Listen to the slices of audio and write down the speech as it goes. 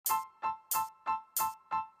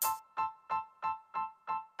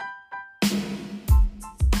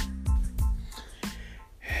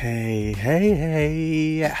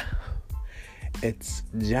Hey. It's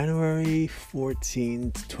January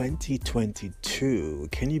 14th, 2022.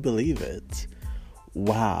 Can you believe it?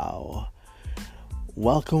 Wow.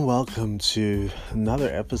 Welcome to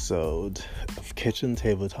another episode of Kitchen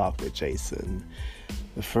Table Talk with Jason.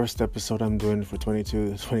 The first episode I'm doing for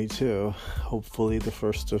 2022. Hopefully the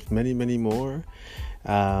first of many more.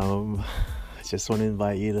 I just want to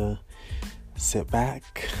invite you to sit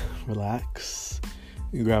back, relax,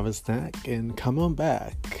 grab a snack, and come on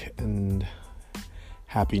back. And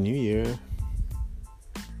Happy New Year.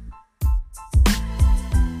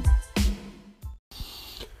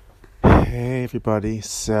 Hey everybody.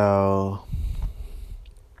 So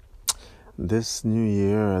this new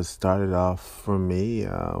year has started off for me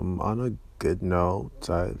on a good note.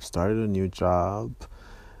 I've started a new job.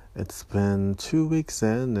 It's been 2 weeks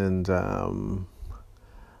in, and I'm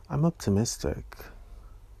optimistic.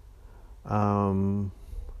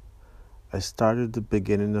 I started the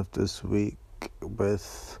beginning of this week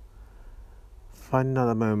with finding out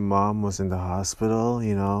that my mom was in the hospital.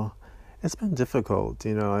 It's been difficult.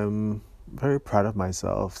 I'm very proud of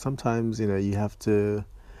myself. Sometimes, you have to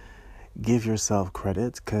give yourself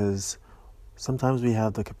credit, because sometimes we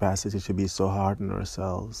have the capacity to be so hard on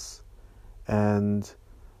ourselves, and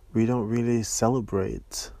we don't really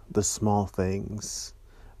celebrate the small things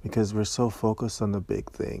because we're so focused on the big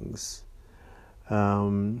things.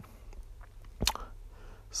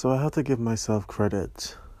 So I have to give myself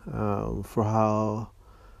credit for how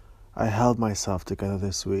I held myself together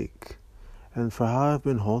this week, and for how I've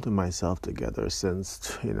been holding myself together since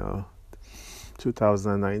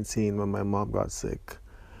 2019, when my mom got sick.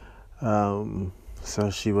 So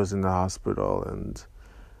she was in the hospital, and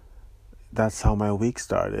that's how my week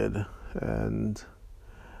started. And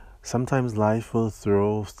sometimes life will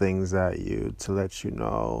throw things at you to let you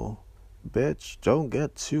know, bitch, don't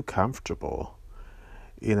get too comfortable.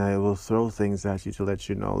 It will throw things at you to let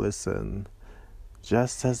you know, listen,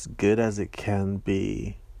 just as good as it can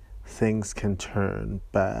be, things can turn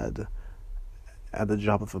bad at the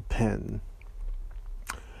drop of a pen.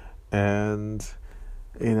 And,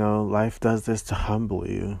 life does this to humble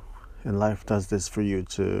you. And life does this for you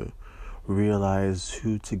to realize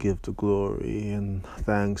who to give the glory and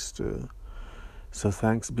thanks to. So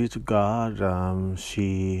thanks be to God,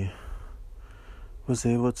 she was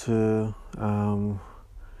able to,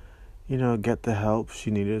 get the help she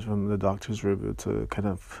needed from the doctor's review to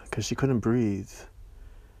because she couldn't breathe.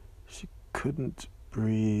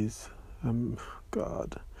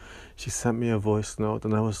 God. She sent me a voice note,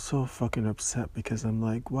 and I was so fucking upset, because I'm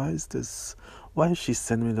like, why is she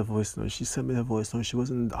sending me the voice note? She sent me the voice note. She was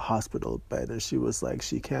in the hospital bed, and she was like,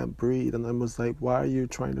 she can't breathe. And I was like, why are you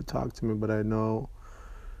trying to talk to me? But I know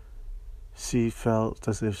she felt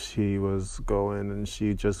as if she was going, and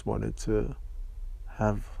she just wanted to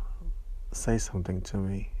say something to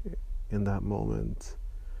me in that moment.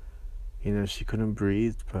 She couldn't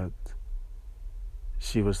breathe, but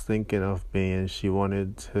she was thinking of me, and she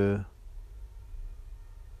wanted to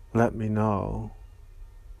let me know.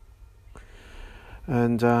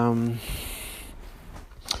 And it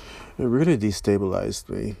really destabilized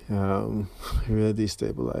me.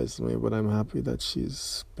 But I'm happy that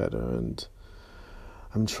she's better, and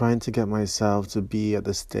I'm trying to get myself to be at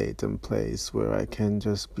the state and place where I can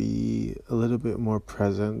just be a little bit more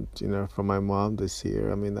present, for my mom this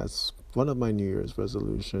year. I mean, that's one of my New Year's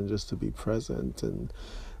resolutions, just to be present and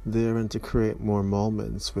there, and to create more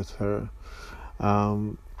moments with her.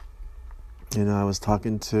 I was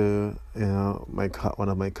talking to, one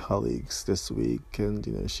of my colleagues this week,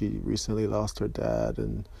 and, she recently lost her dad,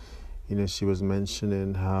 and, she was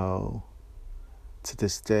mentioning how to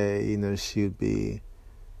this day, she would be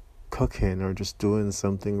cooking or just doing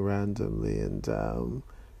something randomly, and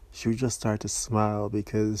she would just start to smile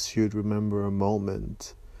because she would remember a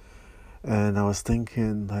moment. And I was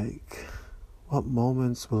thinking, like, what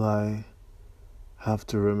moments will I have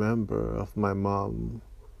to remember of my mom?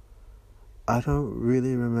 I don't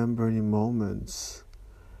really remember any moments,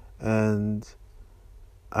 and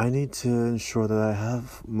I need to ensure that I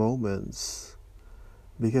have moments,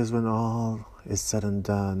 because when all is said and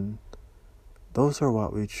done, those are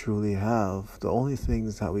what we truly have. The only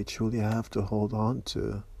things that we truly have to hold on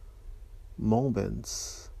to.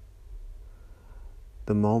 Moments.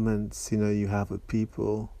 The moments, you have with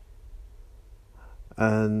people.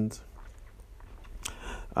 And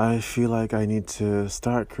I feel like I need to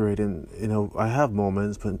start creating, I have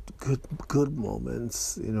moments, but good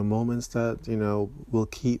moments, moments that, will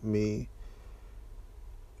keep me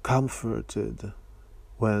comforted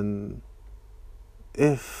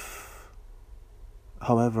if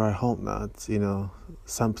However, I hope not,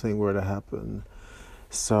 something were to happen.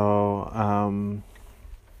 So,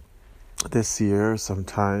 this year,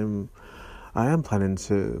 sometime, I am planning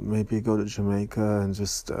to maybe go to Jamaica and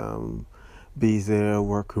just be there,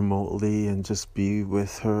 work remotely, and just be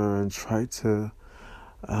with her and try to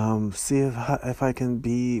see if I can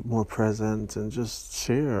be more present and just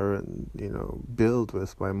share and build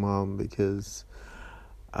with my mom, because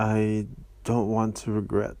I don't want to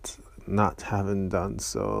regret not having done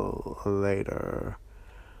so later.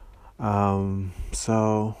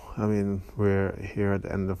 So I mean, we're here at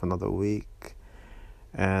the end of another week,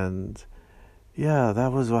 and yeah,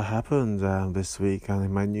 that was what happened this week. I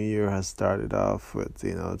mean, my new year has started off with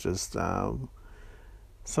just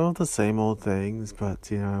some of the same old things,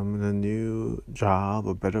 but I'm in a new job,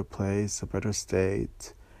 a better place, a better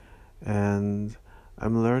state, and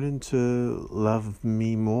I'm learning to love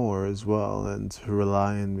me more as well and to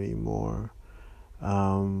rely on me more.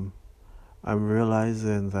 Um, I'm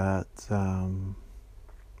realizing that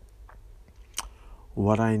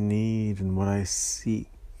what I need and what I seek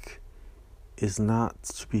is not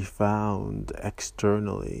to be found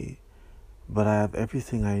externally, but I have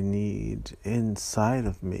everything I need inside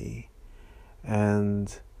of me.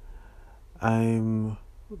 And I'm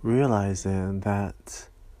realizing that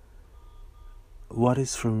what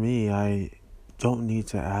is for me, I don't need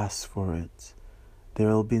to ask for it.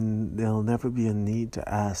 There'll never be a need to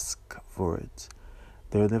ask for it.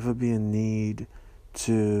 There'll never be a need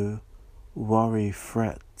to worry,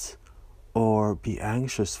 fret, or be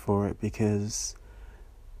anxious for it, because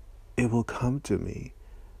it will come to me.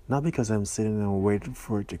 Not because I'm sitting and waiting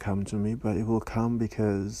for it to come to me, but it will come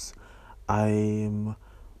because I am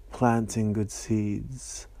planting good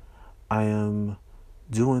seeds. I am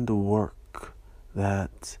doing the work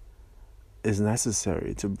that is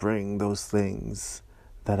necessary to bring those things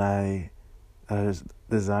that I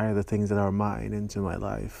desire, the things that are mine, into my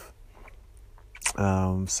life.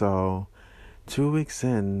 So 2 weeks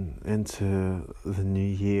into the new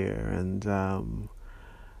year, and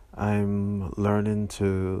I'm learning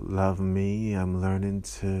to love me. I'm learning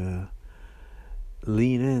to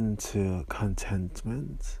lean into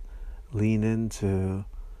contentment, lean into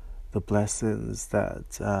the blessings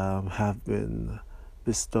that have been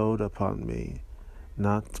bestowed upon me,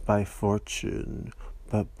 not by fortune,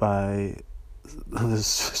 but by the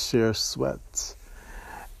sheer sweat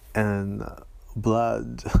and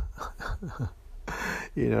blood,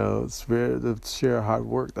 the sheer hard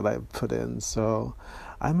work that I've put in. So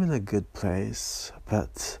I'm in a good place,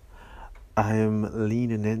 but I am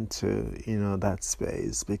leaning into, that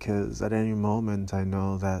space, because at any moment I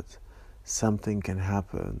know that something can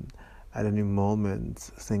happen. At any moment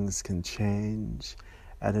things can change.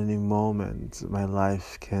 At any moment my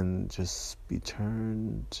life can just be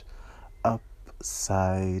turned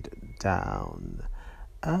upside down.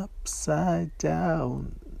 Upside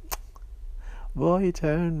down. Boy, you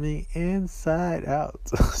turned me inside out.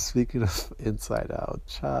 Speaking of inside out,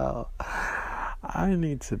 child, I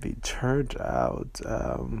need to be turned out.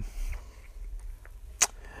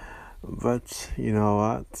 But you know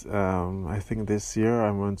what? I think this year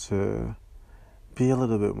I'm going to be a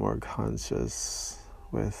little bit more conscious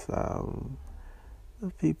with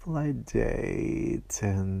the people I date,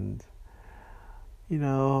 and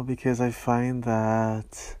because I find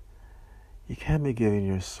that you can't be giving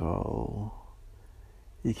your soul,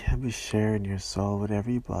 you can't be sharing your soul with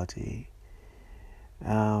everybody.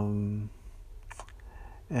 And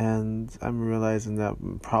I'm realizing that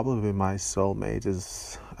probably my soulmate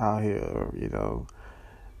is out here,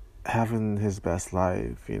 having his best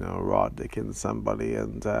life, raw dicking somebody,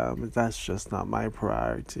 and that's just not my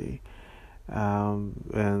priority.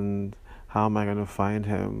 And how am I going to find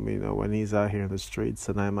him, when he's out here in the streets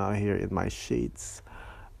and I'm out here in my sheets?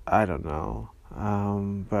 I don't know.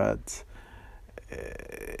 But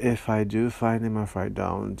if I do find him or if I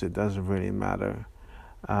don't, it doesn't really matter.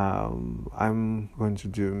 I'm going to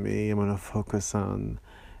do me. I'm going to focus on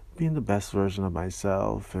being the best version of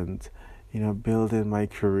myself, and building my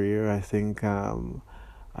career. I think I'm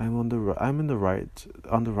on the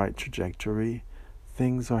right trajectory.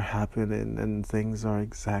 Things are happening, and things are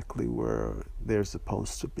exactly where they're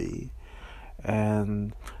supposed to be,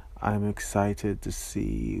 and I'm excited to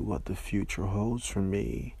see what the future holds for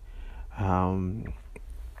me.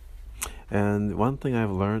 And one thing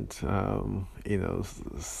I've learned,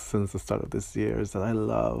 since the start of this year, is that I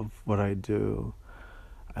love what I do.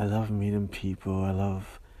 I love meeting people. I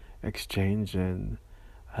love exchanging.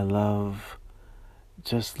 I love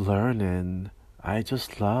just learning. I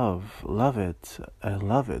just love it. I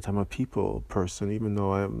love it. I'm a people person, even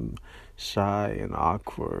though I'm shy and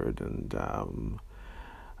awkward, and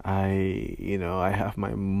I have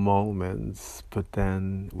my moments, but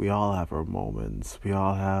then we all have our moments. We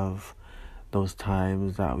all have those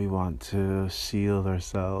times that we want to shield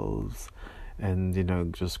ourselves and,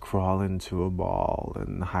 just crawl into a ball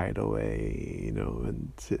and hide away,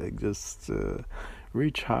 and just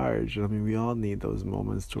recharge. I mean, we all need those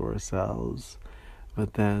moments to ourselves.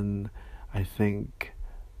 But then I think,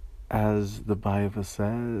 as the Bible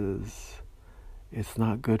says, it's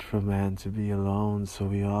not good for man to be alone, so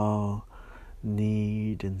we all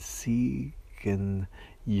need and seek and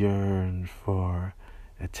yearn for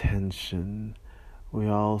attention. We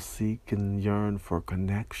all seek and yearn for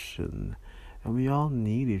connection, and we all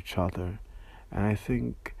need each other. And I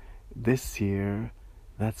think this year,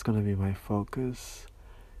 that's going to be my focus.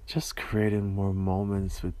 Just creating more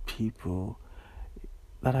moments with people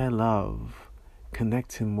that I love,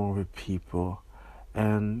 connecting more with people,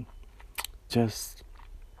 and just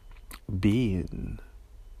being,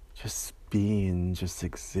 just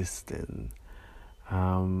existing.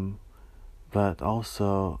 But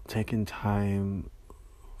also taking time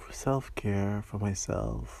for self-care for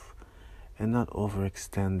myself and not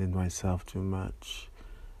overextending myself too much,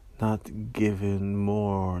 not giving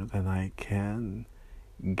more than I can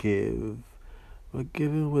give, but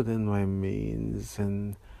giving within my means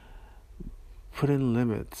and putting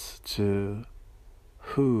limits to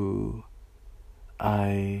who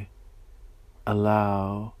I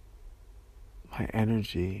allow my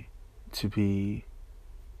energy to be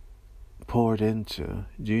poured into.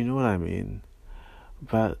 Do you know what I mean?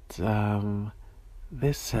 But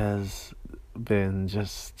this has been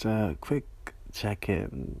just a quick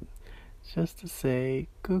check-in, just to say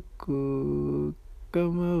coucou,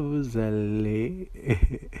 comment vous allez?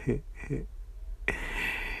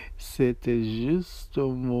 C'était juste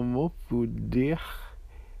un moment pour dire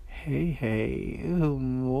hey,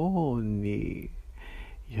 morning.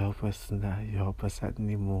 Yo pasat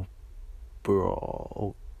ni mo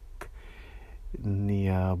bro ni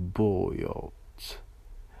boyot.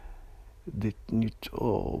 Dit nytt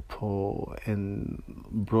år på en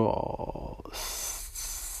bra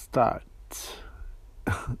start.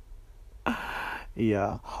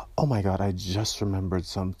 Yeah. Oh my God, I just remembered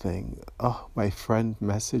something. Oh, my friend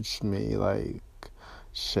messaged me like,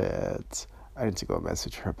 shit. I need to go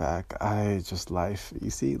message her back. Life. You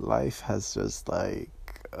see, life has just like,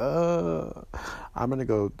 I'm gonna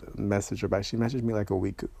go message her back. She messaged me like a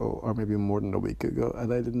week ago, or maybe more than a week ago,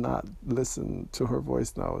 and I did not listen to her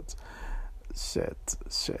voice note. Shit.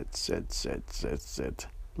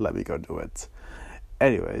 Let me go do it.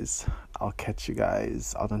 Anyways, I'll catch you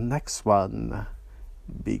guys on the next one.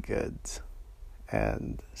 Be good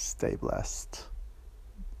and stay blessed.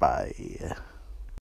 Bye.